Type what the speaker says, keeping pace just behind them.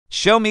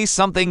Show me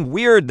something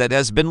weird that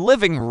has been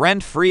living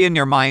rent-free in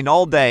your mind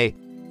all day.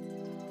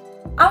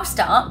 I'll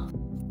start.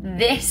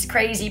 This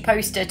crazy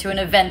poster to an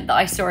event that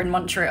I saw in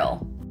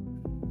Montreal.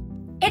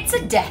 It's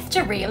a Death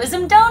to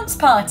Realism dance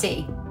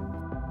party.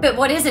 But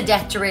what is a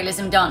Death to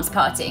Realism dance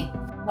party?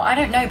 Well, I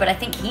don't know, but I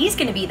think he's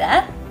gonna be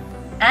there.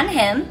 And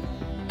him.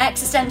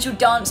 Existential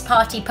dance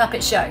party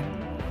puppet show.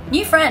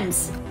 New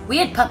friends.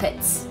 Weird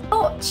puppets.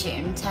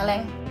 Fortune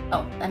telling.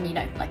 Oh, and you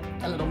know, like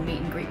a little meet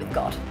and greet with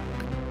God.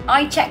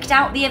 I checked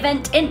out the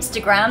event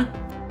Instagram,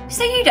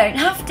 so you don't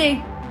have to.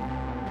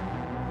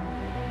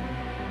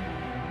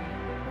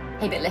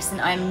 Hey, but listen,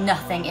 I am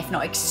nothing if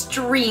not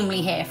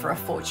extremely here for a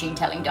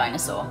fortune-telling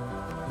dinosaur.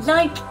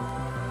 Like,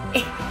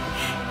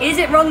 is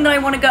it wrong that I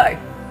want to go?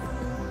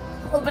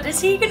 Oh, but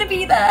is he gonna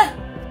be there?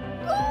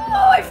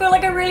 Oh, I feel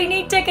like I really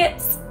need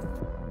tickets.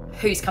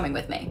 Who's coming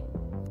with me?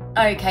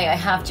 Okay, I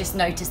have just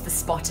noticed the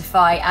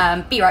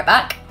Spotify. Be right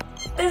back.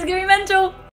 This is gonna be mental.